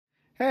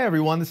Hey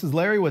everyone, this is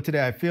Larry with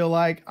Today I Feel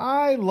Like.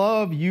 I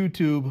love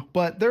YouTube,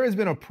 but there has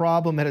been a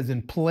problem that has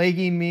been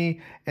plaguing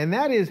me, and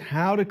that is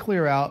how to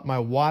clear out my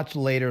watch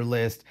later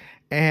list.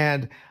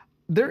 And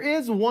there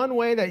is one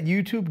way that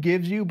YouTube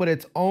gives you, but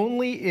it's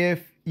only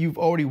if you've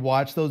already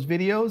watched those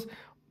videos.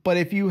 But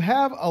if you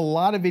have a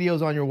lot of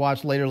videos on your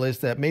watch later list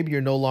that maybe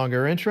you're no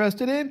longer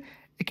interested in,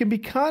 it can be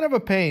kind of a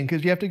pain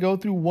because you have to go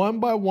through one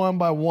by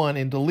one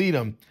and delete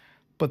them.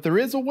 But there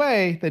is a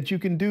way that you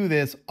can do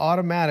this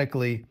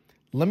automatically.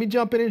 Let me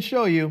jump in and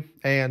show you,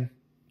 and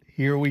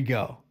here we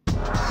go.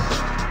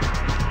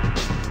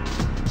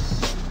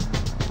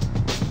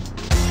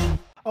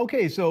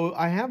 Okay, so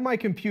I have my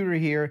computer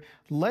here.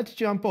 Let's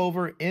jump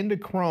over into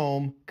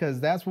Chrome because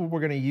that's what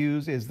we're going to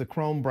use is the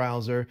Chrome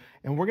browser,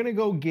 and we're going to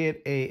go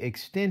get an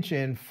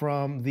extension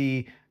from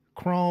the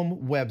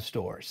Chrome web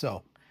store.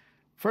 So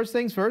first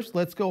things first,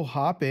 let's go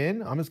hop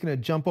in. I'm just going to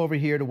jump over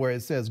here to where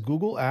it says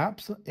Google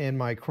Apps in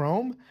my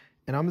Chrome.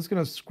 And I'm just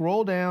going to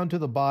scroll down to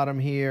the bottom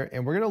here,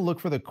 and we're going to look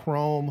for the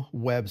Chrome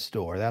web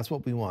store. That's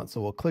what we want.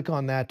 So we'll click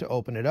on that to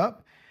open it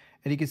up.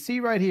 And you can see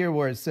right here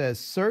where it says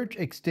search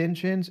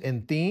extensions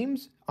and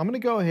themes. I'm going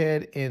to go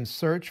ahead and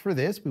search for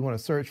this. We want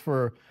to search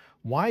for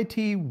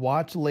YT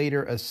Watch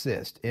Later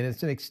Assist, and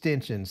it's an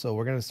extension. So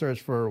we're going to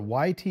search for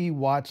YT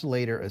Watch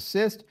Later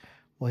Assist.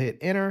 We'll hit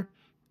enter.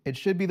 It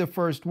should be the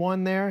first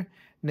one there.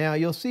 Now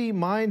you'll see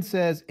mine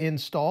says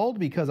installed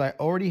because I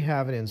already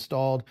have it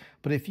installed,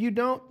 but if you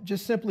don't,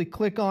 just simply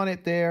click on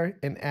it there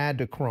and add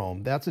to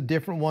Chrome. That's a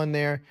different one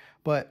there,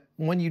 but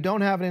when you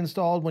don't have it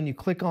installed, when you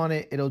click on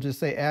it, it'll just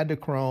say add to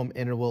Chrome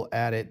and it will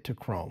add it to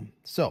Chrome.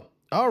 So,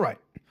 all right,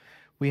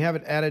 we have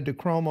it added to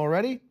Chrome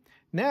already.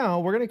 Now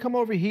we're gonna come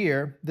over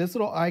here. This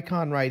little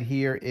icon right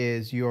here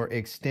is your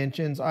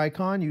extensions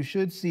icon. You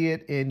should see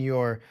it in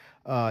your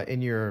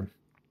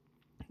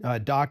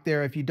dock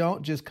there. If you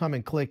don't, just come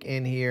and click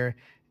in here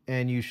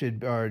and you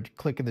should, or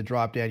click in the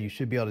drop down, you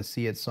should be able to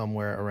see it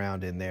somewhere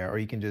around in there, or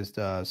you can just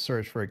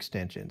search for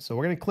extensions. So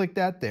we're going to click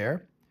that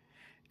there.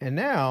 And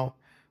now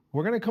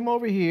we're going to come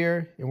over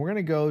here and we're going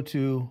to go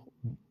to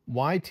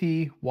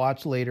YT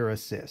Watch Later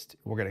Assist.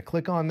 We're going to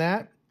click on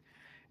that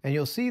and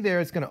you'll see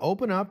there it's going to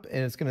open up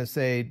and it's going to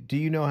say, do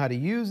you know how to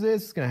use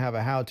this? It's going to have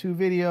a how-to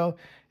video.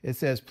 It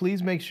says,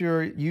 please make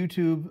sure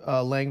YouTube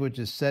language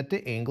is set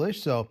to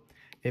English. So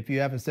if you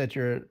haven't set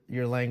your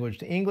language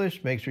to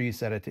English, make sure you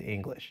set it to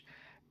English.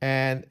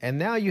 And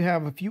now you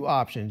have a few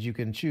options. You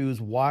can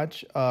choose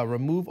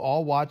remove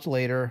all watch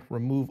later,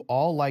 remove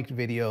all liked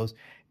videos,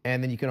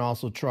 and then you can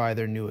also try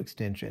their new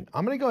extension.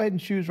 I'm going to go ahead and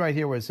choose right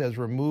here where it says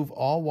remove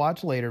all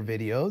watch later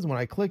videos. When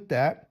I click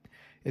that,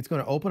 it's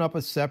going to open up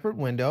a separate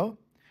window.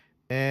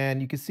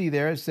 And you can see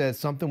there it says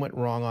something went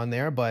wrong on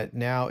there, but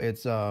now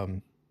it's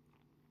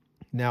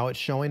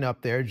showing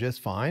up there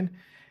just fine.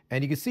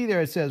 And you can see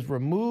there it says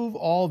remove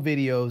all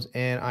videos,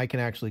 and I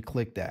can actually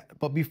click that.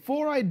 But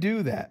before I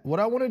do that, what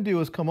I want to do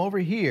is come over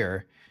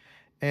here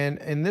and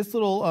in this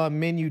little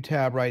menu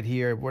tab right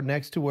here, we're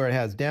next to where it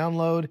has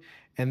download,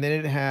 and then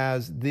it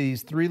has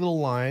these three little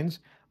lines.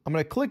 I'm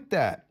going to click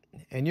that,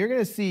 and you're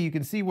going to see, you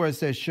can see where it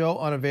says show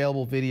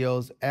unavailable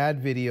videos,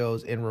 add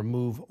videos, and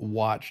remove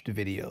watched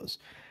videos.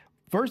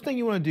 First thing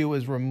you want to do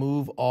is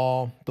remove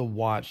all the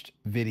watched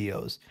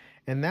videos.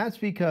 And that's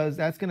because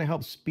that's going to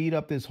help speed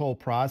up this whole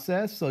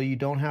process so you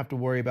don't have to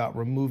worry about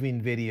removing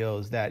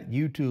videos that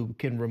YouTube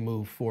can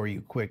remove for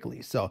you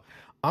quickly. So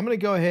I'm going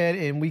to go ahead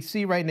and we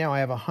see right now I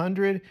have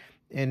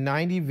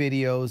 190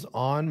 videos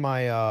on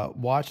my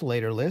watch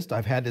later list.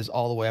 I've had this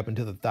all the way up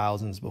into the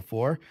thousands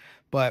before,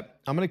 but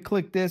I'm going to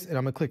click this and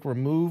I'm going to click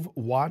remove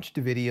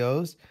watched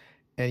videos.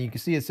 And you can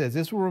see it says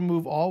this will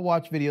remove all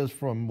watch videos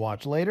from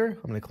watch later.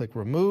 I'm going to click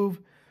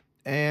remove,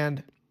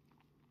 and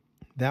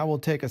that will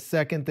take a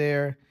second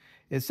there.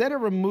 It said it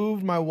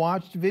removed my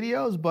watched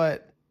videos,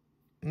 but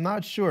I'm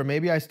not sure.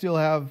 Maybe I still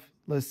have,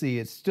 let's see,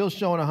 it's still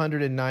showing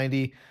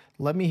 190.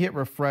 Let me hit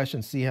refresh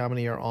and see how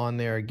many are on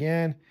there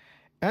again.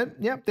 And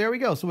yep, there we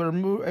go. So it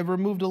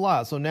removed a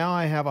lot. So now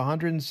I have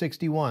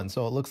 161.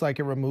 So it looks like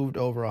it removed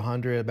over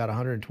 100, about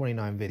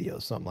 129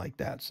 videos, something like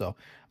that. So,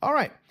 all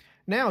right.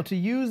 Now to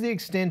use the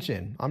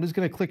extension, I'm just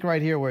going to click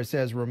right here where it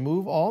says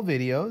remove all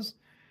videos.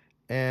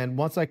 And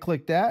once I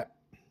click that,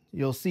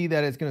 you'll see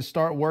that it's going to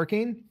start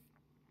working.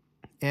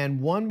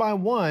 And one by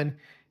one,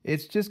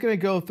 it's just going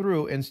to go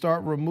through and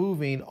start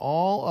removing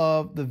all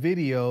of the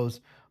videos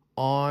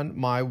on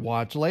my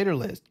watch later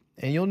list.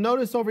 And you'll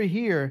notice over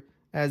here,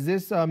 as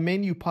this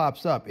menu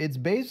pops up, it's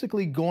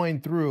basically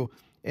going through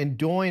and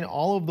doing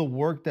all of the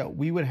work that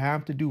we would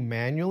have to do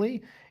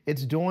manually.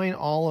 It's doing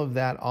all of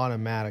that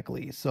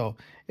automatically. So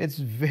it's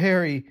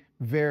very,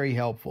 very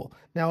helpful.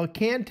 Now it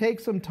can take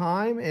some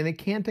time, and it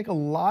can take a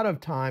lot of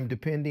time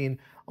depending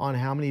on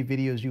how many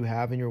videos you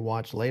have in your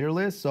watch later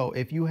list. So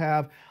if you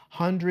have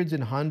hundreds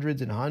and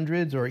hundreds and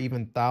hundreds, or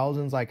even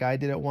thousands like I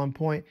did at one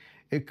point,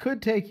 it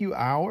could take you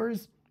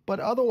hours. But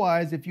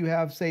otherwise, if you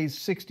have, say,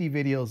 60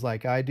 videos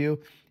like I do,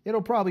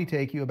 it'll probably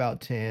take you about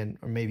 10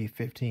 or maybe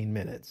 15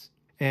 minutes.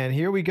 And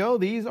here we go.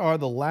 These are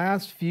the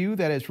last few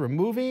that it's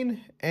removing,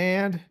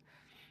 and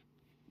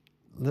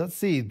let's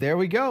see, there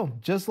we go.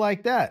 Just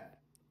like that.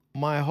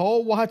 My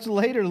whole watch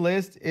later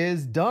list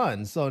is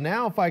done. So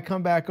now if I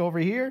come back over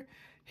here,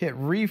 hit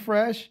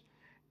refresh,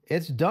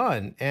 it's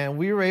done. And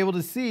we were able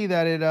to see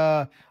that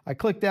I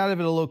clicked out of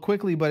it a little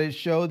quickly, but it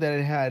showed that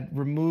it had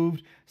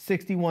removed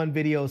 61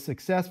 videos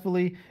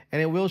successfully, and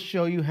it will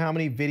show you how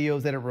many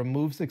videos that it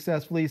removed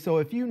successfully. So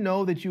if you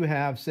know that you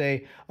have,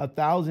 say,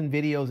 1,000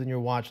 videos in your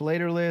watch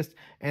later list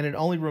and it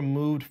only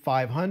removed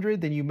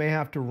 500, then you may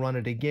have to run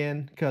it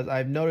again, because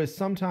I've noticed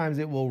sometimes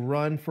it will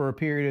run for a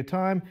period of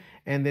time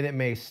and then it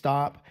may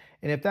stop.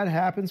 And if that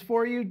happens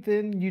for you,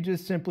 then you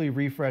just simply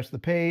refresh the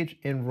page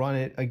and run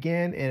it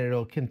again, and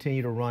it'll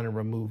continue to run and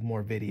remove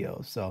more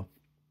videos. So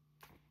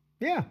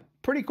yeah,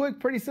 pretty quick,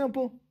 pretty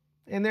simple.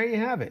 And there you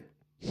have it.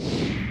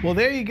 Well,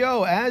 there you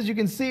go. As you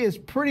can see, it's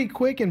pretty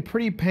quick and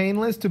pretty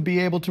painless to be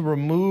able to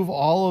remove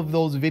all of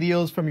those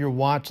videos from your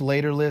watch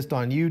later list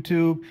on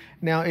YouTube.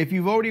 Now, if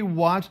you've already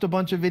watched a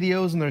bunch of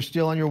videos and they're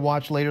still on your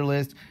watch later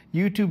list,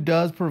 YouTube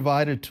does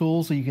provide a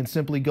tool so you can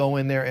simply go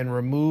in there and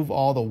remove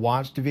all the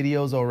watched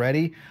videos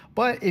already.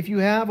 But if you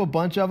have a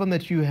bunch of them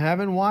that you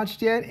haven't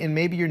watched yet and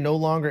maybe you're no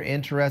longer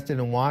interested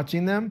in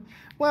watching them,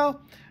 well,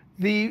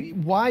 the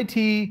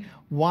YT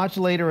Watch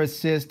Later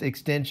Assist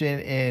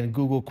extension in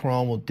Google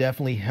Chrome will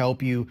definitely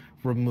help you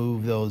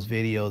remove those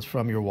videos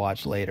from your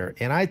watch later.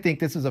 And I think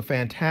this is a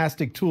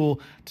fantastic tool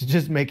to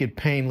just make it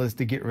painless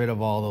to get rid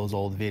of all those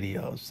old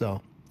videos.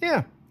 So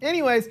yeah,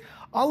 anyways,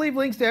 I'll leave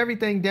links to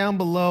everything down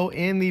below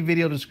in the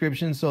video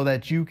description so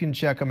that you can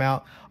check them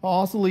out. I'll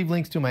also leave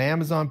links to my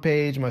Amazon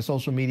page, my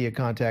social media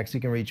contacts, so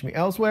you can reach me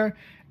elsewhere.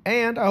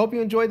 And I hope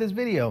you enjoyed this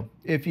video.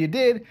 If you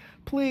did,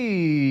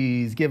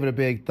 please give it a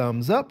big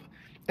thumbs up.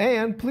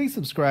 And please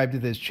subscribe to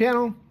this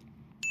channel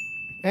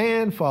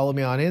and follow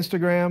me on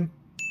Instagram.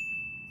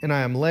 And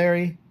I am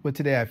Larry with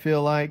Today I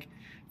Feel Like.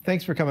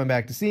 Thanks for coming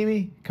back to see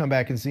me. Come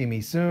back and see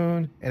me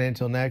soon. And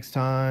until next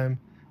time,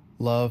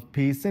 love,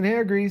 peace, and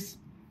hair grease.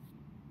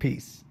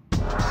 Peace.